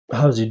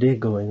How's your day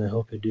going? I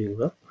hope you're doing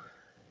well.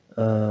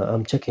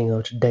 I'm checking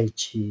out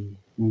Daichi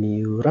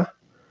Miura.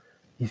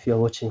 If you're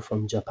watching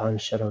from Japan,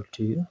 shout out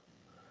to you.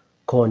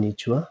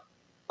 Konnichiwa,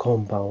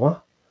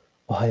 konbanwa,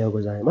 ohayo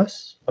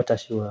gozaimasu.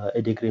 Watashi wa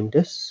Edigrim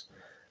desu.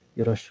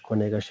 Yoroshiku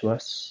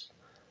onegaishimasu.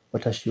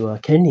 Watashi wa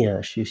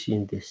Kenya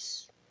shushin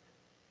desu.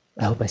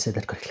 I hope I said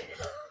that correctly.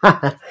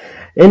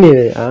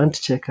 Anyway, I want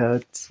to check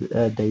out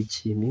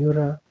Daichi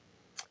Miura.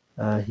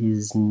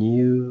 His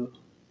new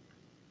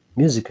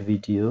music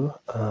video.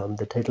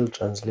 The title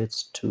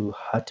translates to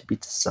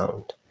Heartbeat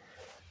Sound.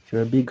 If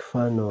you're a big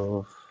fan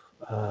of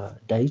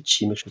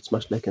Daichi, make sure to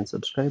smash like and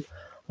subscribe.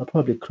 I'll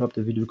probably crop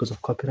the video because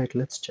of copyright.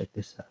 Let's check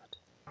this out.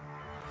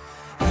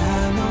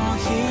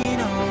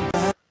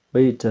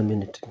 Wait a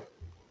minute.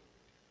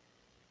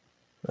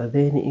 Are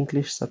there any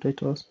English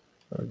subtitles?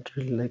 I'd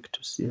really like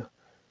to see.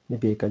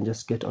 Maybe I can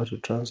just get auto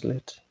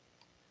translate.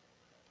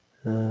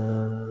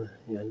 Yeah,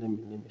 let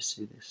me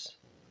see this.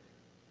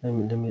 Let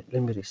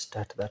me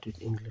restart that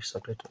with English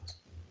subtitles.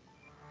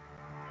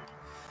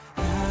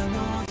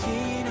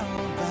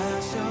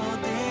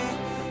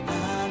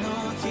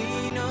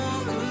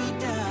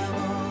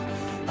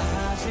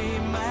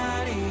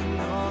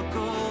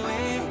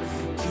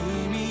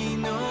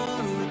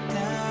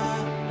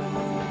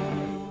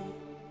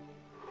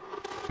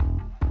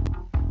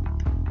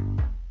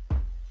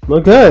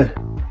 Okay.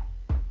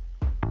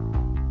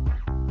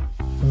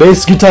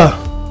 Bass guitar.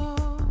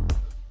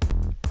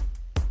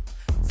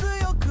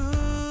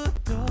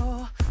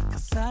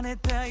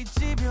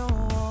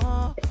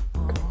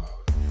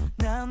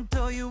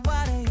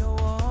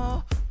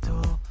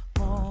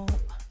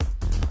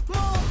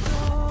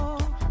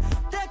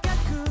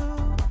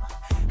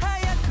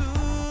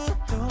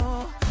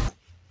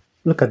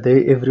 Look at the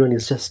way everyone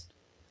is just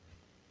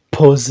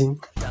posing.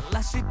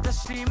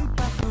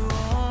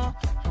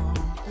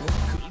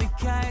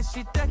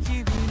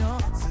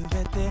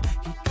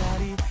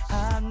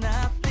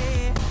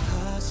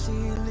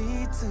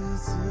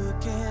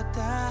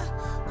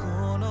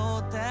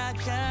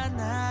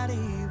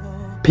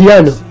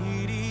 Piano.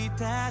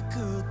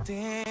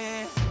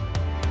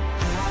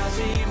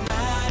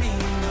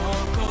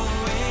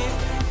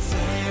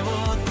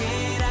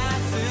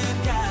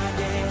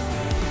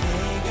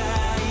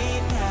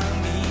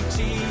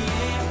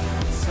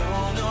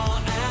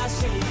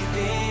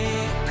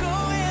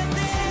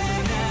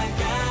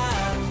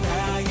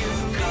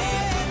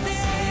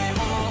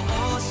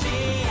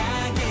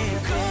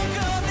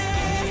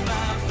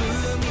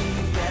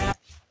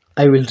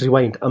 I will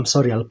rewind. I'm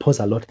sorry, I'll pause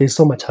a lot. There's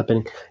so much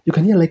happening. You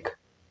can hear like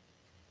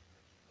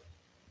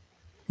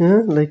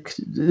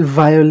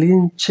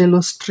violin,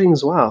 cello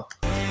strings. Wow.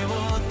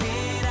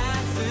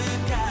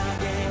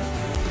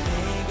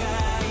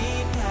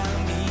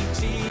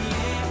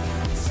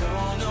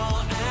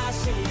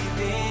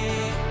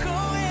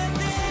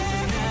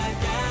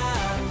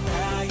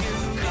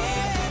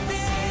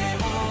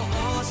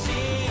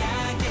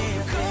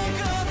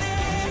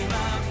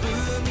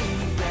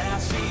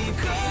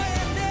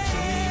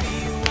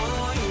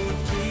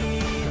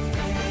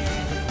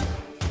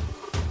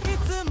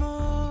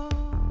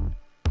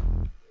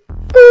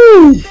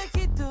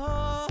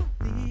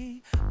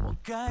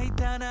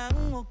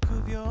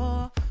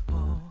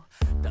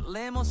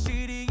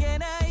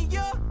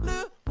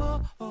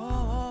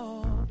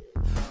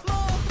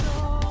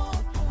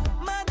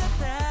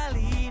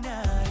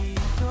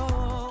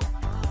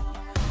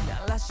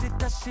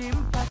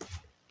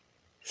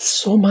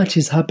 So much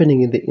is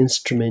happening in the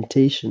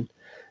instrumentation.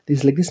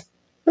 There's like this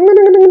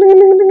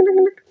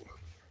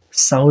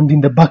sound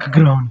in the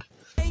background.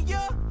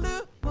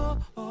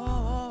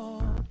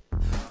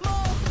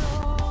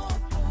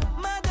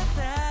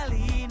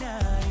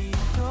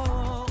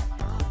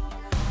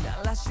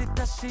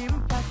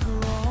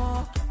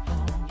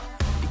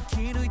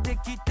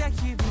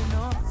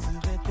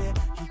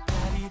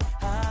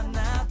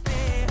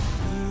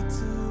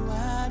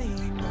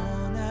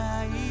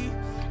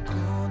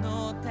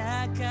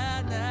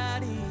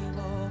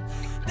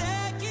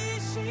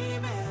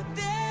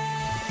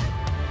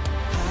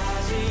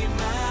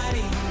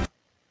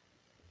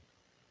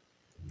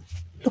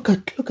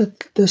 Look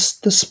at this,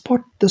 the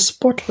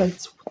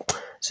spotlights.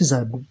 This is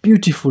a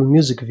beautiful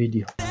music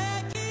video.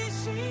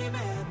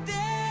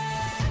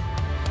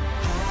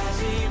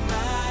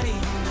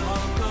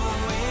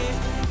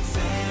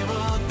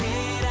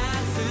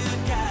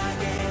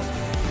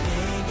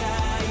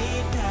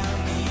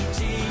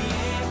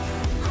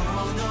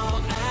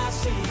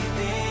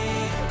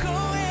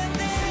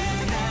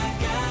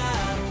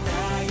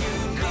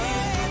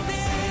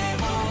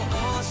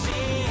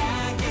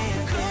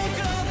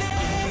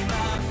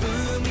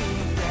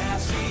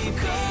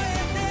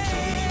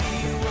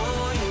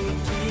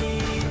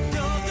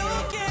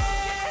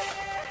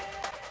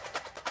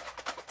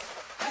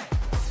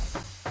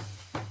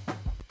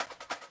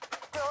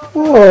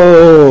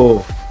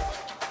 Whoa!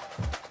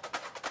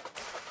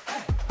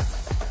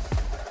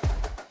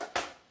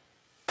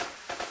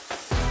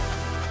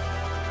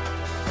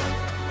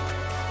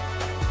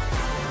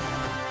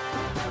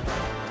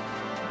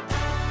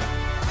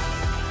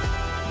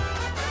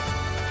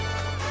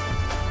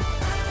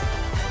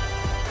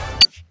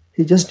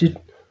 He just did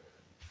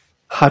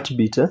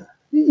heartbeat. Huh?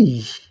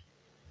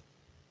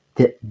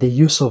 The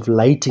use of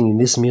lighting in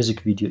this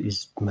music video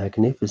is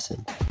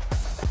magnificent.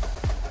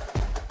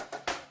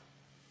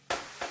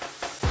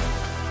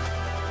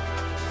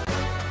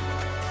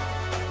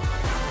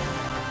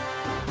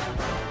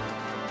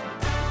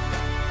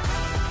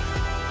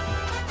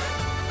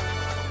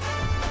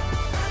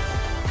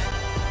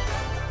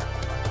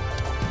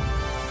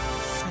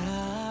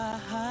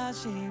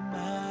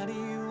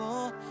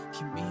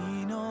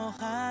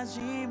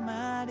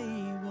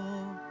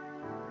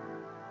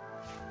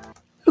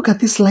 Look at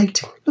this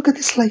lighting. Look at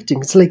this lighting.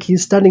 It's like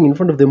he's standing in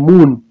front of the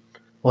moon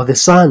or the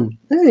sun.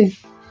 Hey.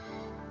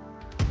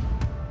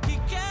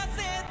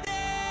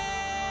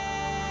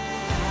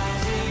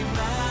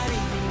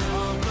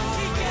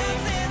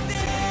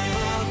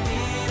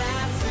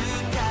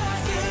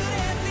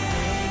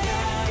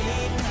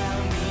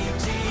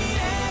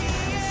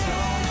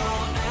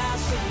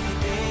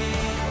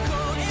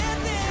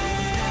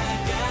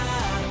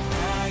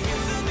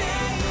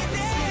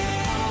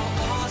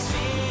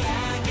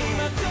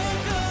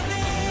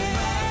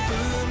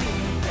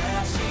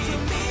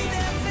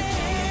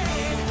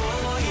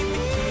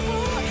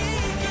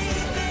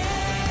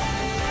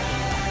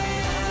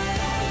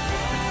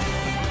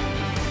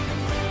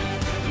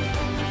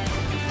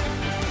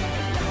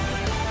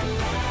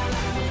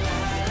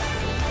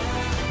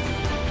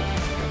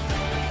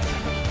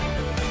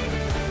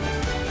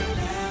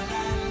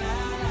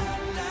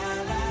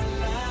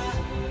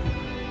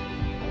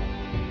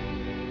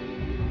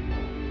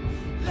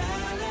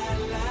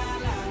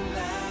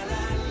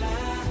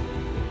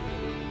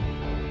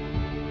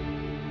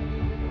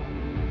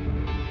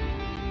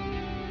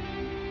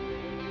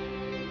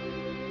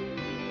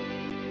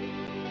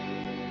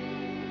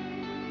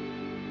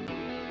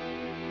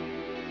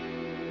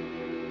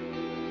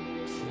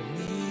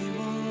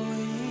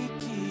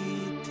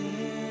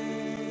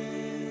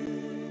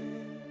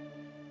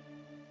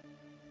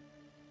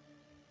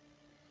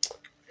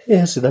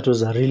 Yes, that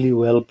was a really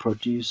well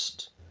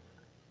produced,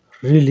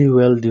 really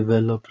well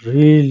developed,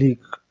 really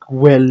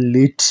well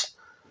lit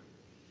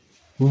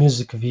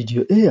music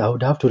video. I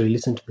would have to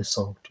re-listen to the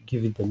song to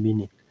give it the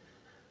meaning.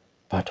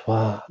 But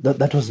wow,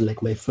 that was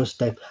like my first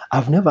time.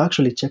 I've never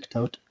actually checked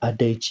out a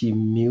Daichi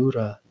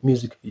Miura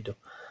music video.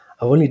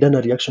 I've only done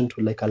a reaction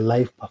to like a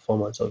live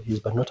performance of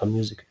his, but not a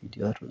music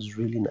video. That was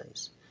really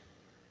nice.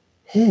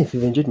 Hey, if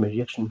you've enjoyed my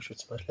reaction, you should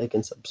smash like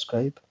and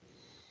subscribe.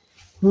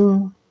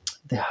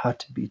 The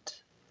heartbeat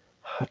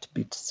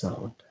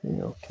sound.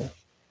 Okay.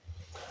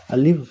 I'll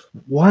leave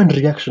one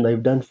reaction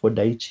I've done for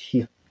Daichi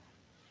here.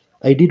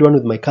 I did one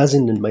with my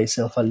cousin and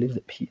myself. I'll leave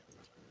them here.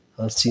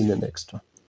 I'll see you in the next one.